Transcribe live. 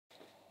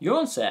You're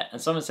on set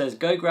and someone says,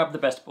 go grab the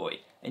best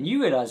boy, and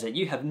you realise that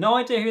you have no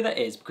idea who that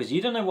is because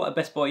you don't know what a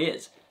best boy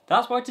is.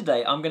 That's why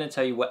today I'm going to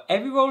tell you what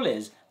every role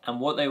is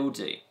and what they will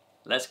do.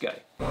 Let's go.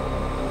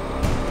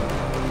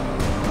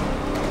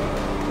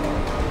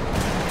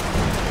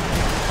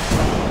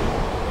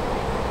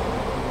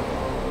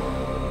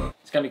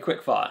 It's going to be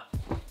quick fire.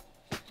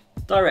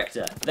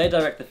 Director. They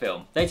direct the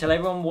film. They tell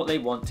everyone what they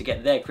want to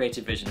get their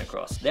creative vision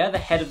across. They're the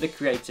head of the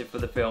creative for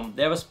the film.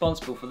 They're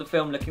responsible for the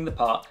film looking the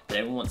part that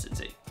everyone wants it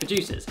to.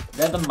 Producers.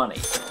 They're the money.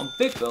 On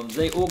big films,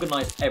 they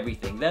organise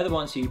everything. They're the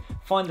ones who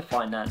find the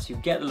finance, who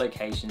get the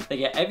locations. They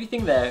get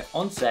everything there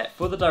on set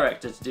for the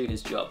director to do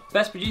his job.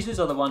 Best producers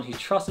are the ones who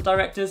trust the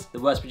directors. The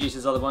worst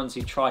producers are the ones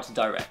who try to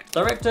direct.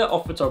 Director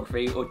of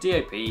photography, or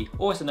DOP,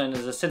 also known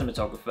as a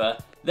cinematographer,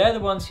 they're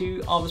the ones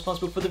who are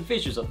responsible for the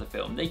visuals of the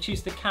film. They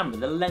choose the camera,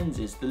 the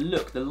lenses, the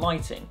look, the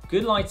lighting.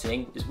 Good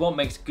lighting is what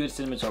makes good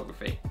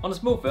cinematography. On a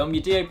small film,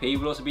 your DOP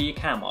will also be your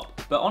cam op,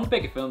 but on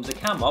bigger films, the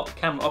cam op,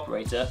 camera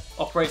operator,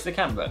 operates the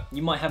camera.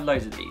 You might have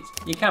loads of these.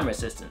 Your camera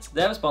assistants,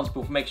 they're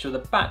responsible for making sure the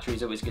battery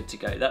is always good to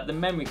go, that the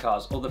memory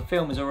cards or the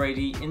film is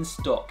already in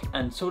stock,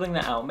 and sorting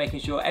that out, making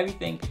sure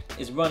everything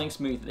is running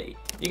smoothly.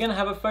 You're going to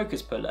have a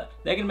focus puller.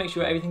 They're going to make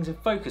sure everything's in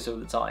focus all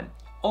the time.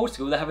 Old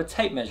school, they have a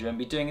tape measure and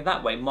be doing it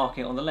that way,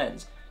 marking it on the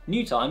lens.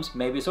 New times,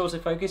 maybe it's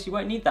autofocus, you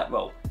won't need that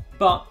role,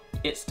 but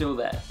it's still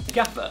there.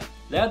 Gaffer.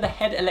 They are the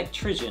head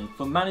electrician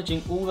for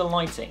managing all the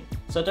lighting.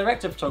 So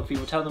director of photography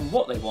will tell them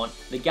what they want,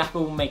 the gaffer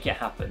will make it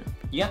happen.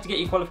 You have to get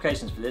your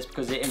qualifications for this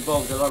because it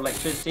involves a lot of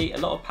electricity, a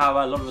lot of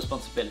power, a lot of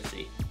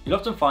responsibility. You'll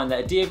often find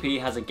that a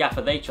DOP has a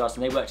gaffer they trust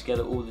and they work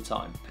together all the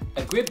time.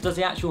 A grip does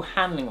the actual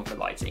handling of the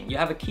lighting. You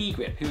have a key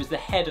grip who is the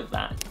head of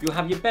that. You'll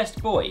have your best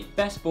boy.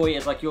 Best boy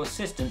is like your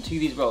assistant to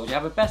these roles. You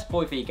have a best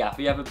boy for your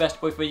gaffer, you have a best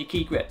boy for your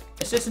key grip.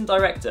 Assistant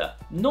director,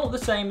 not the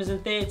same as in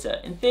theatre.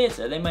 In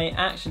theatre, they may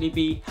actually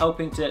be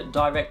helping to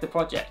direct the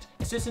project.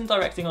 Assistant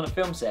directing on a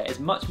film set is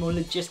much more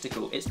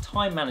logistical. It's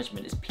time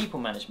management, it's people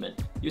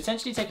management. You're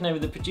essentially taking over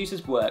the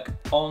producer's work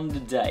on the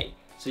day.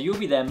 So you'll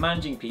be there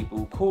managing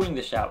people, calling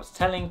the shouts,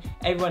 telling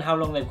everyone how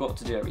long they've got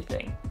to do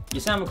everything.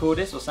 Your sound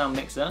recordist or sound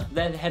mixer,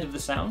 they're the head of the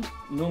sound.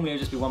 Normally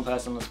it'll just be one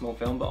person on a small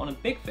film, but on a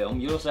big film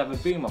you'll also have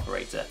a boom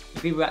operator. The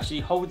people who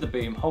actually hold the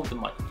boom, hold the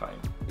microphone.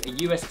 A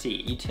UST,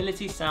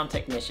 Utility Sound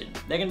Technician.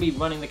 They're going to be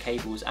running the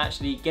cables,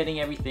 actually getting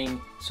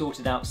everything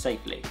sorted out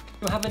safely.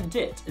 You'll have a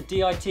DIT, a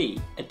DIT,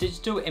 a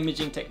Digital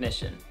Imaging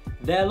Technician.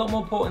 They're a lot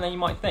more important than you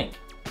might think.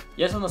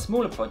 Yes, on the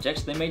smaller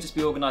projects, they may just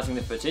be organising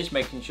the footage,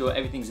 making sure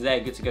everything's there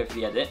good to go for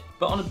the edit,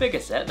 but on a bigger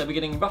set, they'll be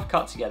getting rough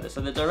cuts together so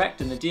the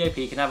director and the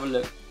DOP can have a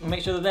look and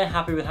make sure that they're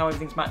happy with how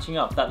everything's matching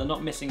up, that they're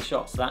not missing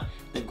shots, that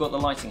they've got the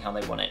lighting how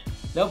they want it.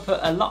 They'll put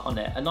a LUT on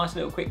it, a nice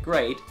little quick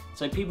grade,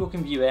 so people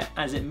can view it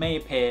as it may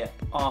appear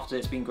after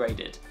it's been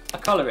graded. A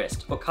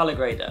colorist or colour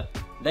grader.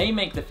 They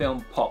make the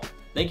film pop.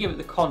 They give it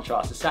the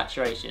contrast, the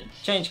saturation,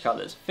 change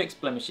colours, fix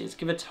blemishes,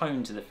 give a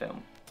tone to the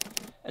film.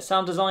 A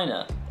sound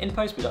designer. In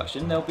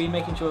post-production, they'll be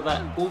making sure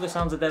that all the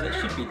sounds are there that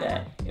should be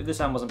there. If the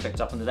sound wasn't picked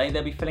up on the day,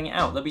 they'll be filling it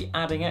out. They'll be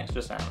adding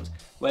extra sounds.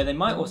 Where they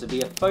might also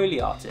be a foley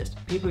artist,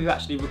 people who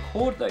actually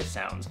record those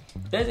sounds.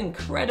 There's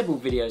incredible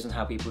videos on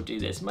how people do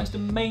this, most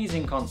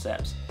amazing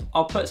concepts.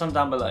 I'll put some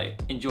down below,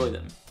 enjoy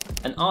them.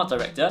 An art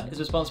director is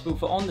responsible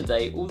for on the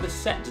day all the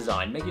set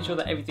design, making sure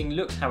that everything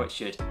looks how it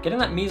should, getting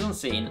that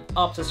mise-en-scene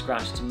up to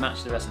scratch to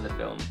match the rest of the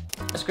film.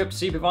 A script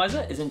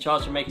supervisor is in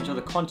charge of making sure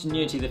the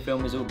continuity of the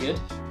film is all good.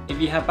 If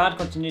you have bad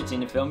continuity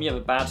in the film, you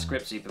have a bad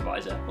script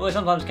supervisor, although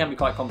sometimes it can be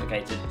quite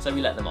complicated, so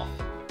we let them off.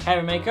 Hair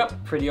and makeup,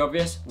 pretty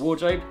obvious.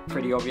 Wardrobe,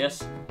 pretty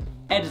obvious.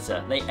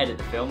 Editor, they edit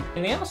the film.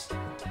 Anything else?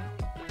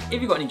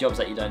 If you've got any jobs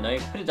that you don't know,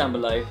 put it down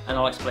below and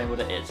I'll explain what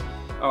it is.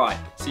 Alright,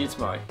 see you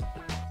tomorrow.